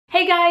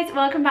guys,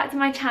 welcome back to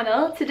my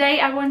channel. Today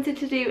I wanted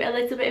to do a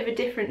little bit of a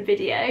different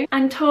video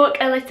and talk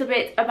a little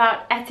bit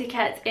about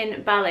etiquette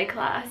in ballet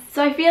class.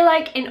 So I feel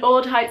like in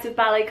all types of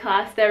ballet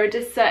class there are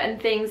just certain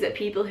things that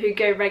people who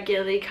go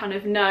regularly kind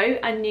of know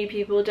and new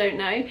people don't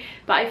know,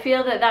 but I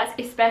feel that that's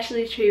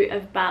especially true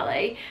of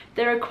ballet.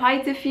 There are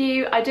quite a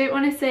few, I don't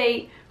want to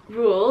say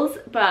rules,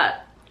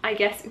 but I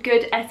guess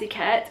good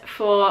etiquette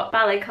for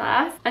ballet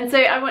class, and so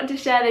I want to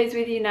share those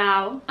with you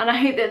now, and I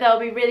hope that they'll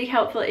be really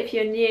helpful if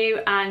you're new,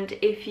 and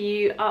if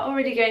you are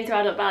already going to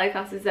adult ballet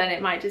classes then it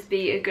might just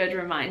be a good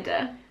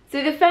reminder.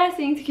 So the first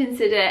thing to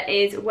consider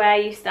is where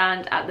you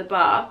stand at the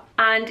bar,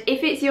 and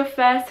if it's your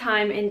first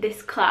time in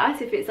this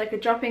class, if it's like a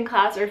drop-in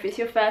class or if it's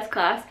your first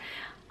class,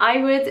 I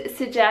would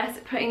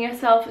suggest putting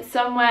yourself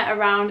somewhere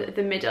around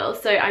the middle.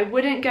 So I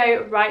wouldn't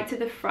go right to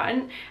the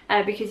front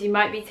because you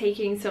might be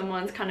taking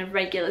someone's kind of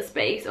regular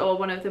space or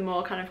one of the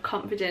more kind of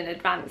confident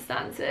advanced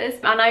dancers.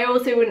 And I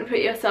also wouldn't put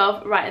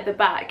yourself right at the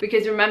back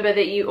because remember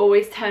that you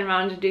always turn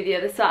around and do the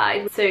other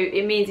side. So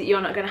it means that you're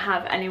not going to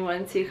have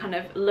anyone to kind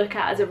of look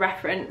at as a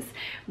reference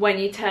when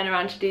you turn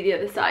around to do the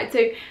other side. So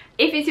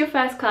if it's your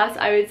first class,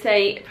 I would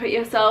say put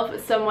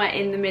yourself somewhere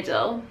in the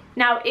middle.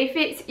 Now, if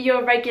it's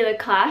your regular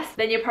class,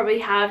 then you'll probably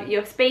have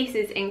your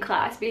spaces in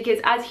class because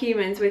as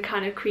humans, we're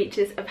kind of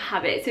creatures of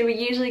habit. So we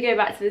usually go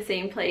back to the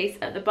same place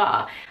at the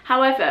bar.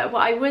 However,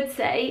 what I would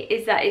say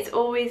is that it's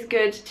always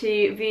good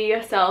to view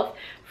yourself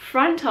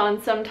front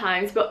on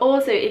sometimes, but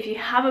also if you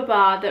have a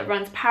bar that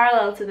runs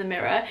parallel to the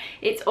mirror,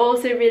 it's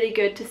also really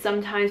good to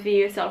sometimes view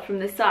yourself from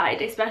the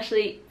side,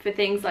 especially for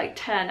things like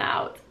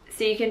turnout,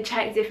 so you can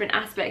check different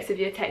aspects of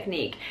your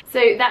technique.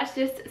 So that's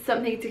just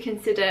something to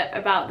consider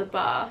about the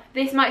bar.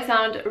 This might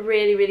sound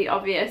really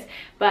obvious,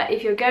 but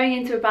if you're going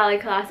into a ballet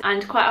class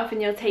and quite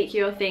often you'll take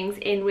your things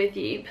in with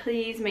you,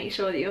 please make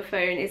sure that your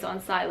phone is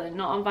on silent,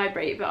 not on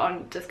vibrate, but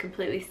on just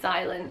completely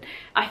silent.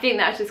 I think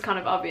that's just kind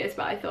of obvious,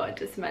 but I thought I'd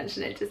just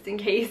mention it just in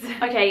case.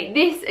 Okay,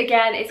 this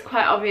again is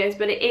quite obvious,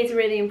 but it is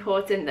really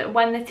important that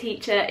when the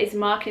teacher is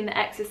marking the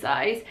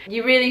exercise,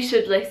 you really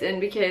should listen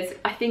because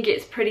I think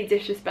it's pretty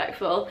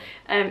disrespectful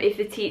if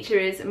the teacher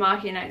is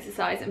marking an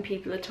exercise and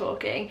people are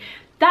talking.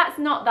 That's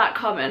not that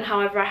common,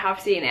 however I have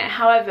seen it.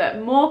 However,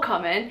 more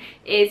common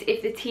is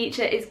if the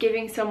teacher is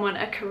giving someone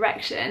a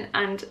correction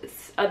and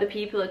other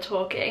people are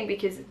talking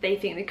because they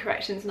think the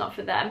correction's not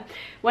for them.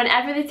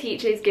 Whenever the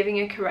teacher is giving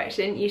a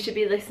correction, you should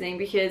be listening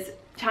because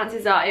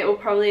chances are it will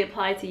probably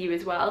apply to you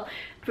as well.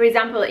 For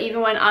example,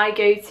 even when I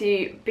go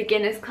to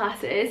beginners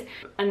classes,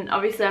 and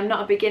obviously I'm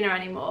not a beginner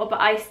anymore, but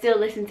I still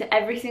listen to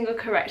every single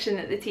correction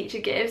that the teacher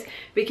gives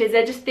because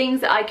they're just things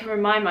that I can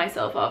remind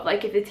myself of.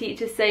 Like if the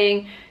teacher's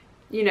saying,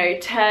 you know,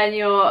 turn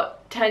your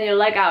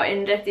leg out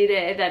in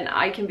da-di-da, then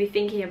I can be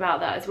thinking about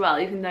that as well,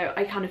 even though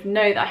I kind of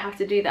know that I have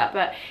to do that.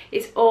 But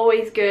it's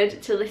always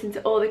good to listen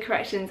to all the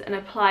corrections and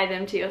apply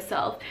them to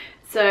yourself.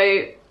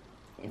 So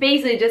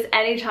basically just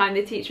any time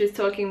the teacher is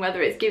talking,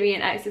 whether it's giving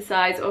an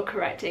exercise or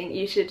correcting,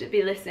 you should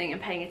be listening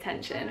and paying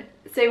attention.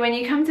 So when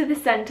you come to the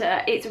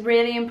center, it's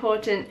really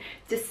important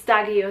to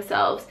stagger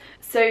yourselves.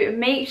 So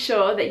make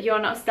sure that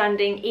you're not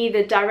standing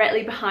either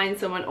directly behind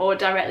someone or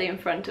directly in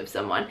front of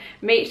someone.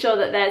 Make sure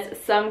that there's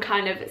some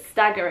kind of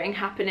staggering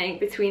happening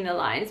between the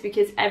lines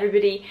because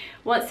everybody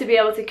wants to be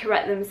able to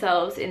correct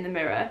themselves in the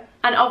mirror.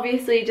 And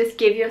obviously just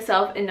give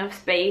yourself enough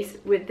space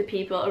with the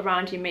people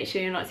around you. Make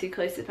sure you're not too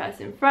close to the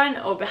person in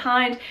front or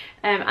behind,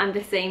 and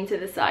the same to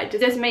the side.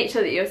 Just make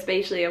sure that you're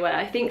spatially aware.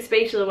 I think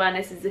spatial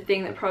awareness is the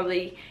thing that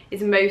probably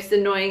is most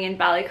annoying in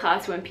ballet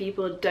class when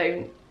people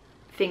don't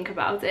think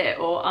about it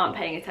or aren't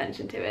paying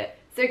attention to it.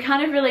 So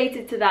kind of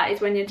related to that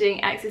is when you're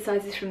doing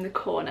exercises from the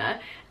corner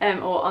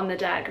or on the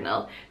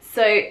diagonal.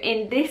 So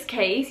in this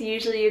case,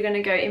 usually you're going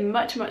to go in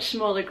much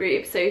smaller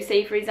groups. So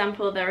say for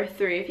example there are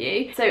 3 of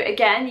you. So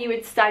again, you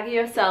would stagger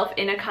yourself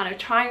in a kind of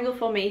triangle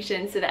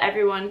formation so that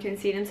everyone can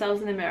see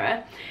themselves in the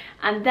mirror.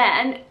 And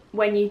then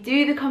when you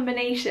do the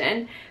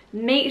combination,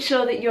 make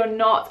sure that you're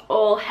not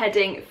all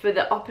heading for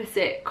the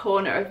opposite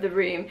corner of the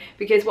room,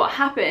 because what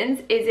happens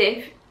is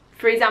if,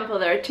 for example,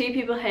 there are 2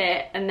 people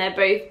here and they're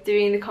both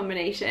doing the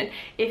combination,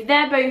 if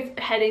they're both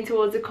heading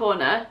towards a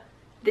corner,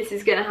 this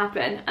is going to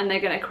happen and they're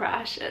going to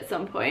crash at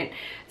some point.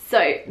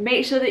 So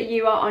make sure that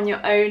you are on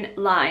your own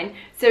line.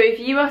 So if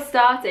you are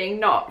starting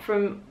not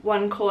from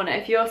one corner,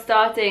 if you're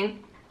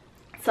starting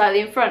slightly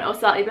in front or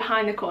slightly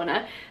behind the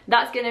corner,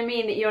 that's going to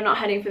mean that you're not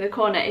heading for the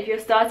corner. If you're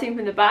starting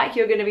from the back,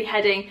 you're going to be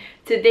heading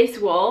to this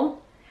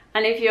wall,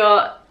 and if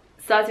you're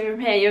starting from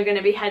here, you're going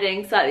to be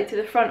heading slightly to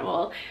the front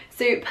wall.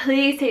 So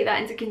please take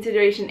that into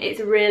consideration. It's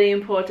really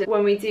important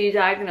when we do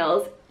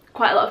diagonals.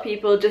 Quite a lot of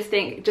people just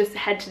think just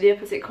head to the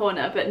opposite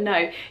corner, but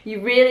no,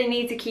 you really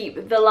need to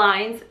keep the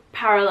lines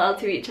parallel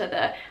to each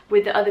other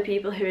with the other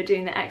people who are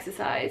doing the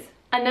exercise.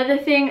 Another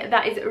thing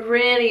that is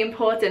really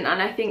important,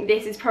 and I think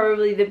this is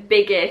probably the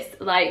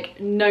biggest like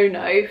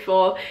no-no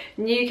for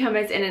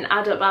newcomers in an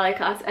adult ballet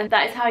class, and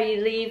that is how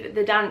you leave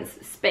the dance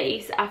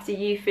space after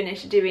you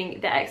finish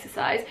doing the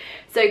exercise.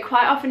 So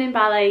quite often in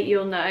ballet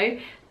you'll know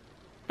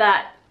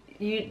that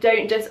you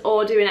don't just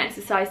all do an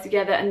exercise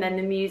together and then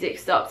the music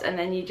stops and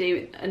then you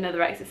do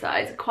another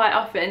exercise. Quite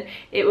often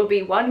it will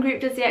be one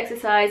group does the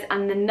exercise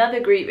and another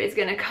group is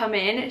going to come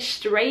in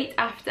straight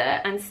after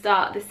and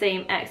start the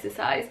same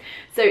exercise.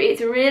 So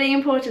it's really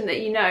important that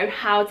you know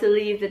how to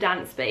leave the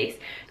dance space.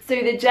 So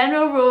the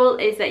general rule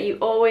is that you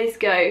always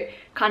go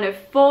kind of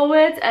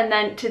forward and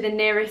then to the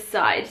nearest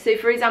side. So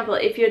for example,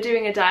 if you're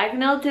doing a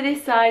diagonal to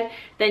this side,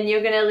 then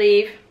you're going to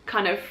leave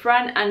kind of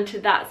front and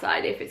to that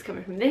side. If it's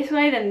coming from this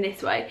way, then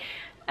this way.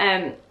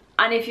 And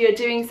if you're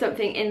doing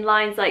something in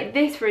lines like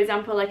this, for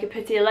example, like a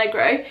petit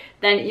allegro,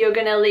 then you're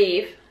going to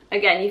leave,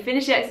 again, you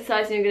finish the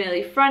exercise and you're going to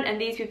leave front, and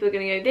these people are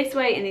going to go this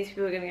way and these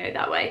people are going to go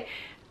that way.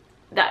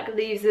 That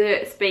leaves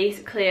the space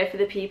clear for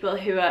the people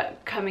who are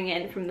coming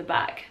in from the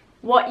back.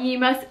 What you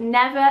must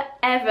never,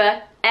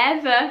 ever,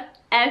 ever,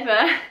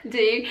 ever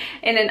do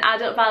in an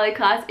adult ballet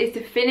class is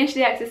to finish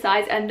the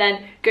exercise and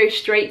then go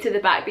straight to the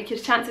back,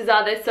 because chances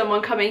are there's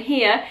someone coming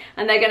here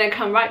and they're going to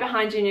come right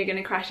behind you and you're going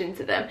to crash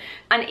into them.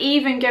 And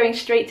even going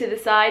straight to the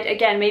side,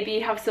 again, maybe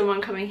you have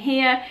someone coming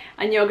here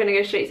and you're going to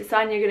go straight to the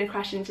side and you're going to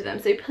crash into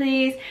them. So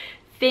please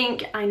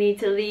think, I need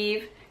to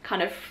leave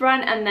kind of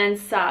front and then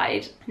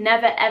side.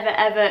 Never ever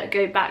ever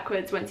go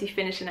backwards once you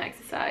finish an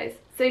exercise.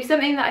 So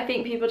something that I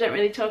think people don't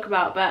really talk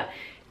about, but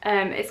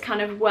it's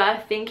kind of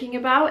worth thinking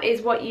about,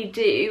 is what you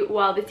do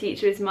while the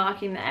teacher is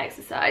marking the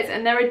exercise.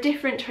 And there are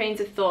different trains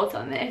of thought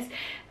on this.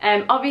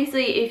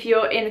 Obviously, if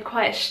you're in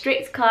quite a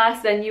strict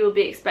class, then you will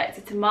be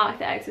expected to mark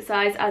the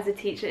exercise as the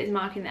teacher is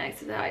marking the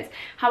exercise.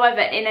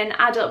 However, in an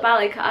adult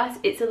ballet class,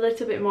 it's a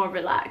little bit more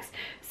relaxed.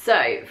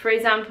 So for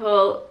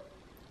example,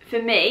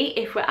 for me,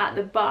 if we're at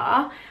the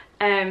bar,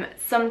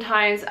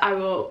 sometimes I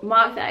will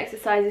mark the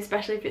exercise,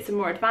 especially if it's a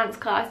more advanced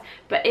class.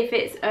 But if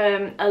it's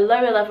a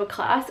lower level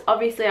class,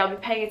 obviously I'll be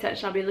paying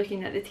attention, I'll be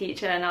looking at the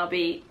teacher and I'll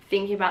be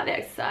thinking about the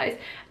exercise.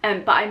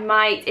 But I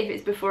might, if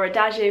it's before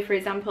adagio for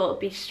example,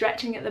 be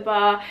stretching at the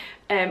bar,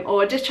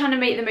 or just trying to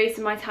make the most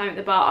of my time at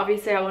the bar.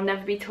 Obviously I will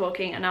never be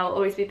talking and I'll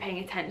always be paying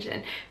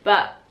attention.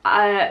 But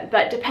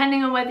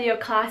depending on whether your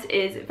class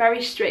is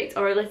very strict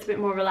or a little bit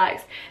more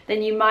relaxed,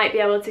 then you might be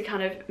able to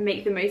kind of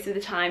make the most of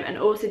the time and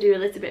also do a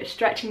little bit of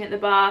stretching at the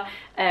bar,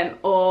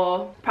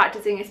 or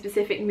practicing a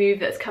specific move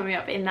that's coming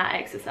up in that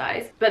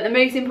exercise. But the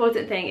most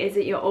important thing is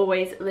that you're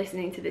always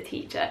listening to the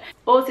teacher.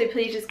 Also,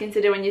 please just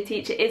consider when your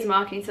teacher is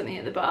marking something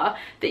at the bar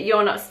that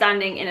you're not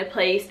standing in a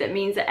place that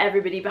means that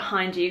everybody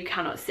behind you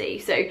cannot see.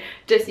 So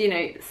just, you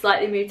know,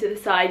 slightly move to the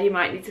side. You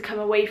might need to come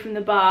away from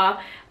the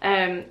bar,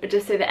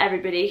 just so that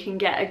everybody can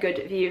get a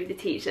good view of the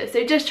teacher.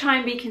 So just try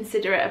and be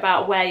considerate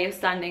about where you're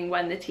standing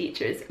when the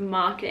teacher is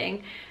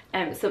marking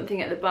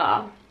something at the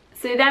bar.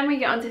 So then we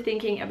get on to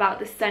thinking about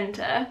the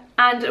centre.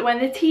 And when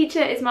the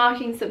teacher is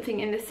marking something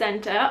in the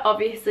centre,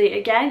 obviously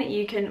again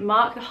you can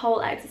mark the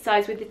whole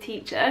exercise with the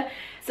teacher.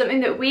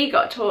 Something that we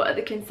got taught at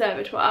the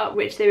conservatoire,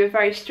 which they were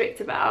very strict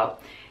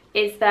about,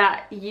 is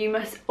that you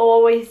must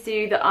always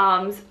do the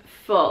arms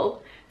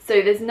full.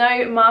 So there's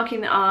no marking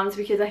the arms,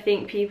 because I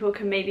think people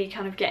can maybe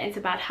kind of get into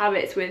bad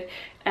habits with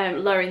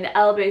lowering the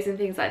elbows and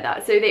things like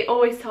that. So they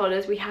always told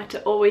us we had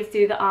to always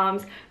do the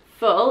arms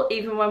full,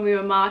 even when we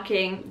were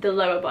marking the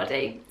lower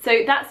body.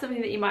 So that's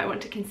something that you might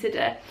want to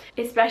consider,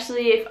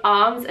 especially if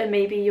arms are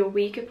maybe your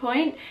weaker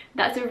point.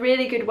 That's a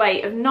really good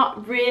way of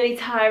not really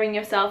tiring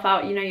yourself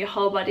out, you know, your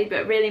whole body,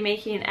 but really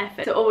making an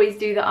effort to always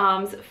do the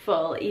arms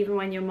full, even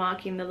when you're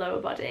marking the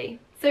lower body.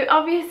 So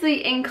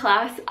obviously in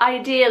class,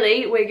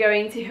 ideally we're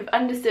going to have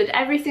understood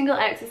every single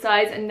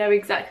exercise and know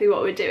exactly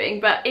what we're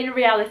doing, but in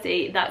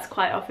reality that's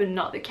quite often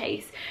not the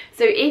case.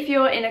 So if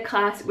you're in a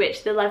class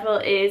which the level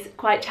is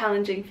quite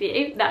challenging for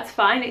you, that's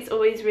fine. It's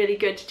always really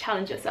good to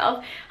challenge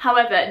yourself.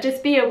 However,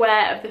 just be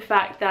aware of the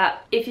fact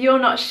that if you're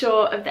not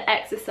sure of the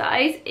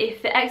exercise,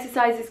 if the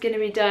exercise is going to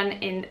be done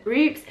in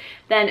groups,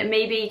 then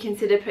maybe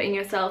consider putting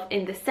yourself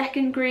in the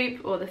second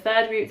group or the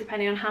third group,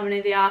 depending on how many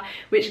they are,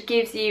 which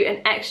gives you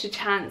an extra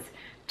chance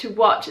to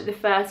watch the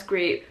first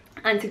group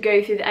and to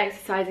go through the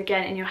exercise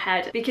again in your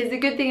head. Because the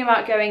good thing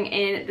about going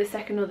in the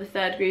second or the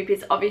third group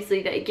is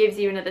obviously that it gives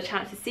you another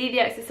chance to see the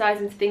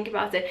exercise and to think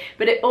about it,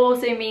 but it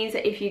also means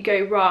that if you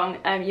go wrong,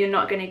 you're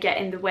not going to get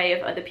in the way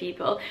of other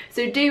people.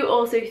 So do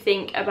also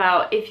think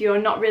about, if you're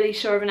not really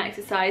sure of an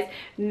exercise,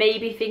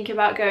 maybe think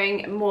about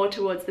going more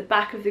towards the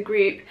back of the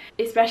group,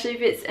 especially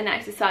if it's an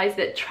exercise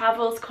that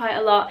travels quite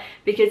a lot,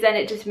 because then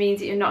it just means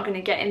that you're not going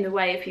to get in the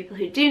way of people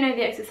who do know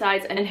the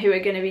exercise and who are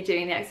going to be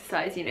doing the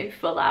exercise, you know,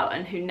 full out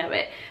and who know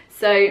it.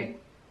 So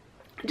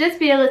just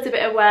be a little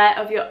bit aware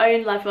of your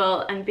own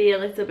level and be a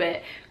little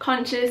bit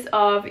conscious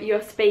of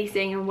your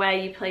spacing and where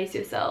you place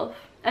yourself.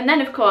 And then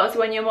of course,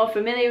 when you're more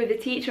familiar with the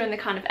teacher and the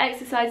kind of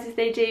exercises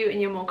they do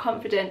and you're more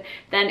confident,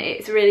 then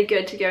it's really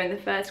good to go in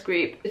the first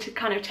group to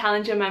kind of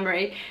challenge your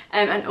memory,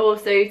 and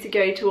also to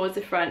go towards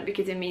the front,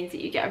 because it means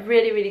that you get a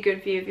really, really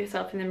good view of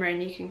yourself in the mirror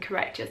and you can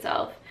correct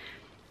yourself.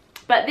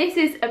 But this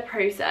is a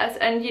process,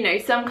 and you know,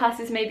 some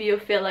classes maybe you'll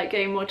feel like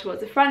going more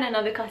towards the front, and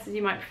other classes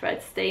you might prefer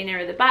to stay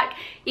nearer the back.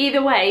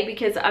 Either way,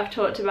 because I've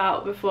talked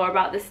about before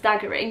about the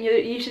staggering,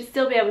 you should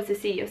still be able to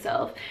see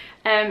yourself.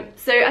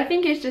 So I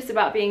think it's just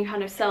about being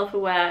kind of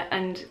self-aware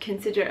and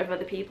considerate of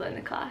other people in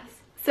the class.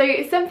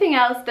 So something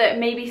else that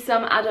maybe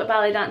some adult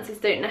ballet dancers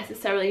don't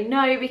necessarily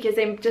know, because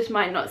they just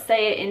might not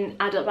say it in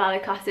adult ballet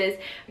classes,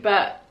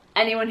 but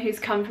anyone who's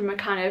come from a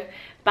kind of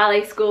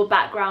ballet school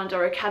background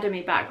or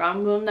academy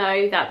background will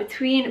know that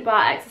between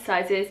bar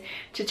exercises,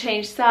 to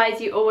change sides,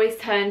 you always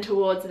turn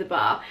towards the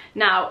bar.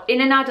 Now, in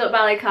an adult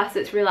ballet class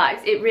that's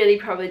relaxed, it really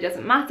probably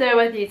doesn't matter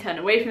whether you turn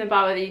away from the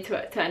bar, whether you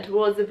turn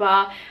towards the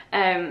bar.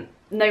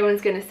 No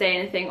one's going to say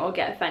anything or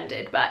get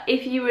offended. But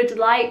if you would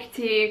like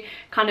to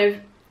kind of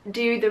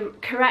do the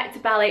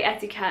correct ballet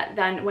etiquette,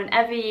 then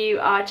whenever you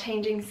are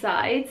changing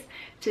sides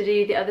to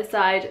do the other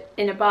side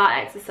in a bar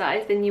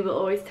exercise, then you will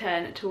always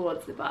turn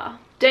towards the bar.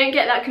 Don't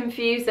get that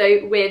confused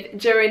though with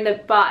during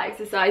the bar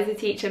exercise the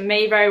teacher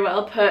may very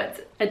well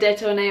put a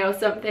détourné or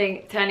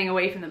something turning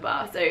away from the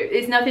bar. So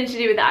it's nothing to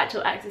do with the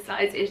actual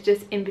exercise, it's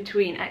just in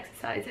between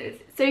exercises.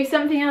 So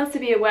something else to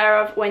be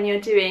aware of when you're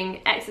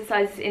doing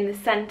exercises in the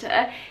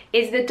centre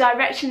is the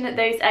direction that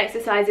those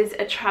exercises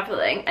are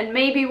travelling, and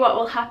maybe what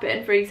will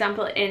happen, for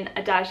example in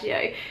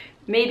adagio,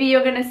 maybe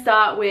you're going to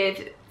start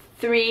with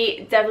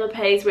 3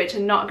 développés which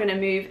are not going to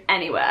move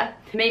anywhere.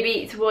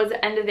 Maybe towards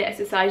the end of the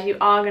exercise you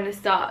are going to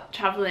start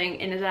travelling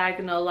in a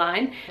diagonal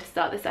line to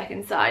start the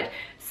second side.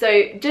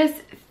 So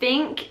just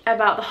think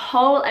about the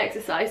whole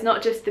exercise,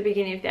 not just the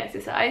beginning of the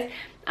exercise,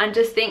 and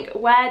just think,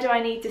 where do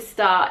I need to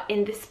start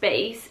in the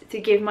space to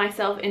give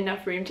myself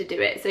enough room to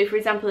do it? So for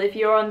example, if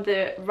you're on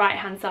the right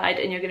hand side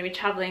and you're going to be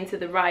travelling to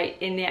the right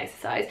in the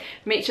exercise,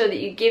 make sure that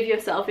you give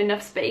yourself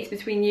enough space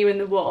between you and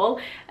the wall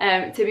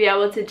to be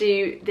able to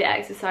do the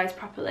exercise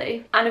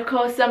properly. And of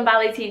course some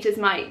ballet teachers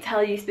might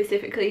tell you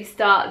specifically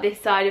start this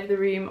side of the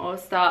room or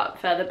start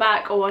further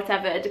back or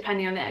whatever,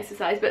 depending on the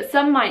exercise, but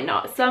some might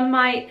not. Some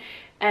might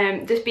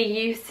just be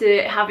used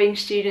to having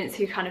students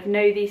who kind of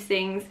know these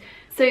things.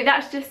 So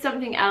that's just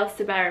something else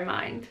to bear in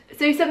mind.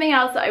 So something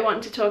else that I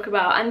want to talk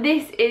about, and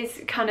this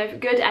is kind of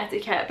good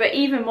etiquette, but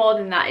even more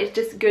than that, it's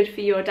just good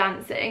for your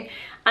dancing.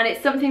 And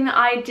it's something that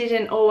I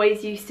didn't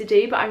always used to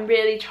do, but I'm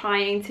really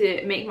trying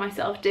to make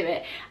myself do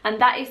it.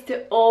 And that is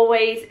to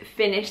always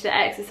finish the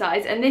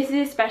exercise. And this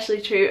is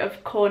especially true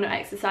of corner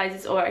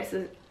exercises or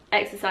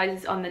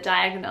exercises on the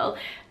diagonal.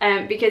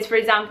 Because for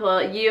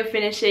example, you're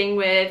finishing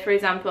with, for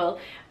example,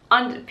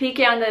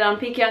 piqué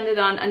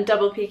underdone and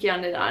double piqué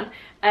underdone.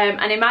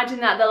 And imagine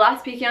that the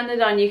last piqué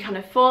underdone you kind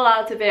of fall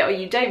out of it, or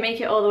you don't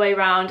make it all the way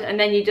around, and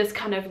then you just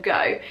kind of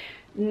go.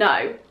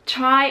 No,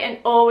 try and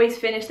always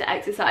finish the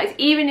exercise.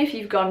 Even if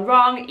you've gone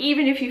wrong,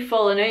 even if you've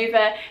fallen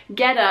over,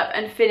 get up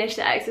and finish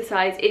the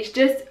exercise. It's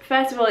just,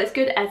 first of all, it's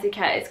good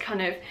etiquette. It's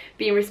kind of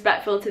being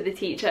respectful to the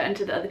teacher and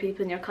to the other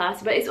people in your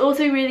class, but it's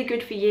also really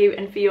good for you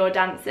and for your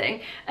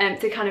dancing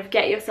to kind of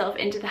get yourself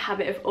into the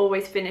habit of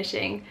always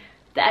finishing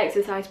the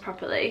exercise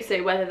properly.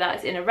 So whether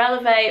that's in a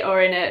releve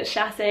or in a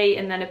chassé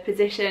and then a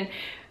position,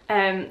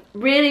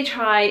 really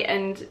try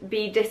and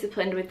be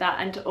disciplined with that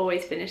and to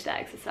always finish the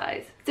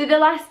exercise. So the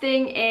last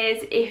thing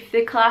is, if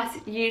the class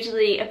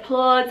usually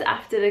applauds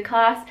after the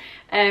class,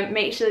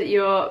 make sure that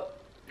you're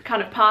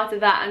kind of part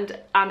of that and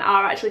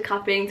are actually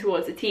clapping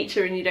towards the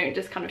teacher, and you don't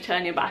just kind of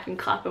turn your back and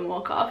clap and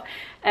walk off.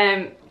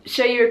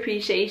 Show your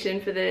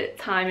appreciation for the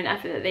time and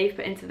effort that they've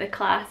put into the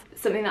class.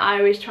 Something that I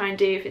always try and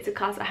do if it's a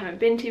class I haven't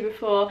been to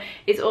before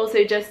is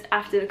also just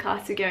after the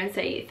class to go and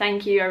say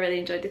thank you, I really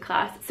enjoyed the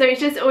class. So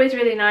it's just always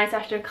really nice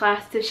after a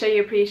class to show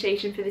your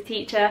appreciation for the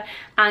teacher,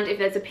 and if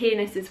there's a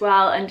pianist as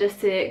well, and just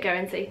to go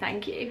and say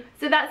thank you.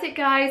 So that's it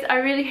guys, I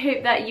really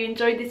hope that you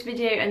enjoyed this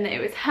video and that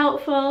it was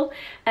helpful.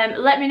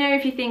 Let me know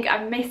if you think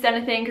I've missed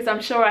anything, because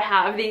I'm sure I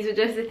have. These are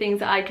just the things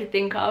that I could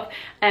think of,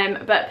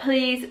 but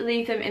please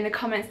leave them in the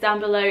comments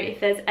down below if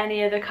there's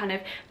any other kind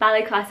of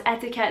ballet class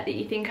etiquette that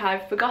you think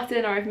I've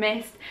forgotten or I've missed,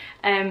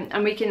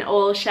 and we can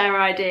all share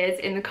our ideas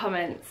in the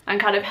comments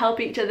and kind of help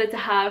each other to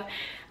have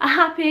a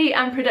happy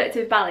and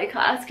productive ballet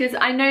class, because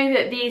I know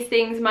that these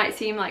things might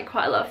seem like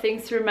quite a lot of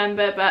things to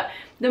remember, but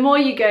the more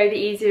you go, the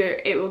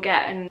easier it will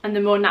get, and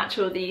the more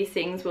natural these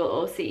things will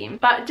all seem.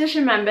 But just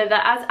remember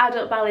that as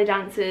adult ballet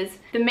dancers,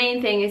 the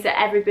main thing is that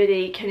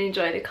everybody can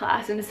enjoy the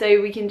class, and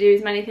so we can do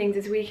as many things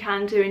as we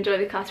can to enjoy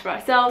the class for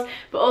ourselves,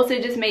 but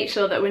also just make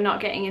sure that we're not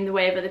getting in the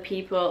way of other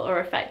people or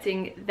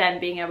affecting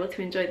them being able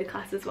to enjoy the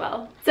class as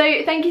well.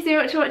 So thank you so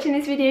much for watching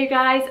this video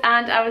guys,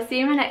 and I will see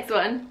you in my next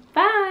one.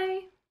 Bye!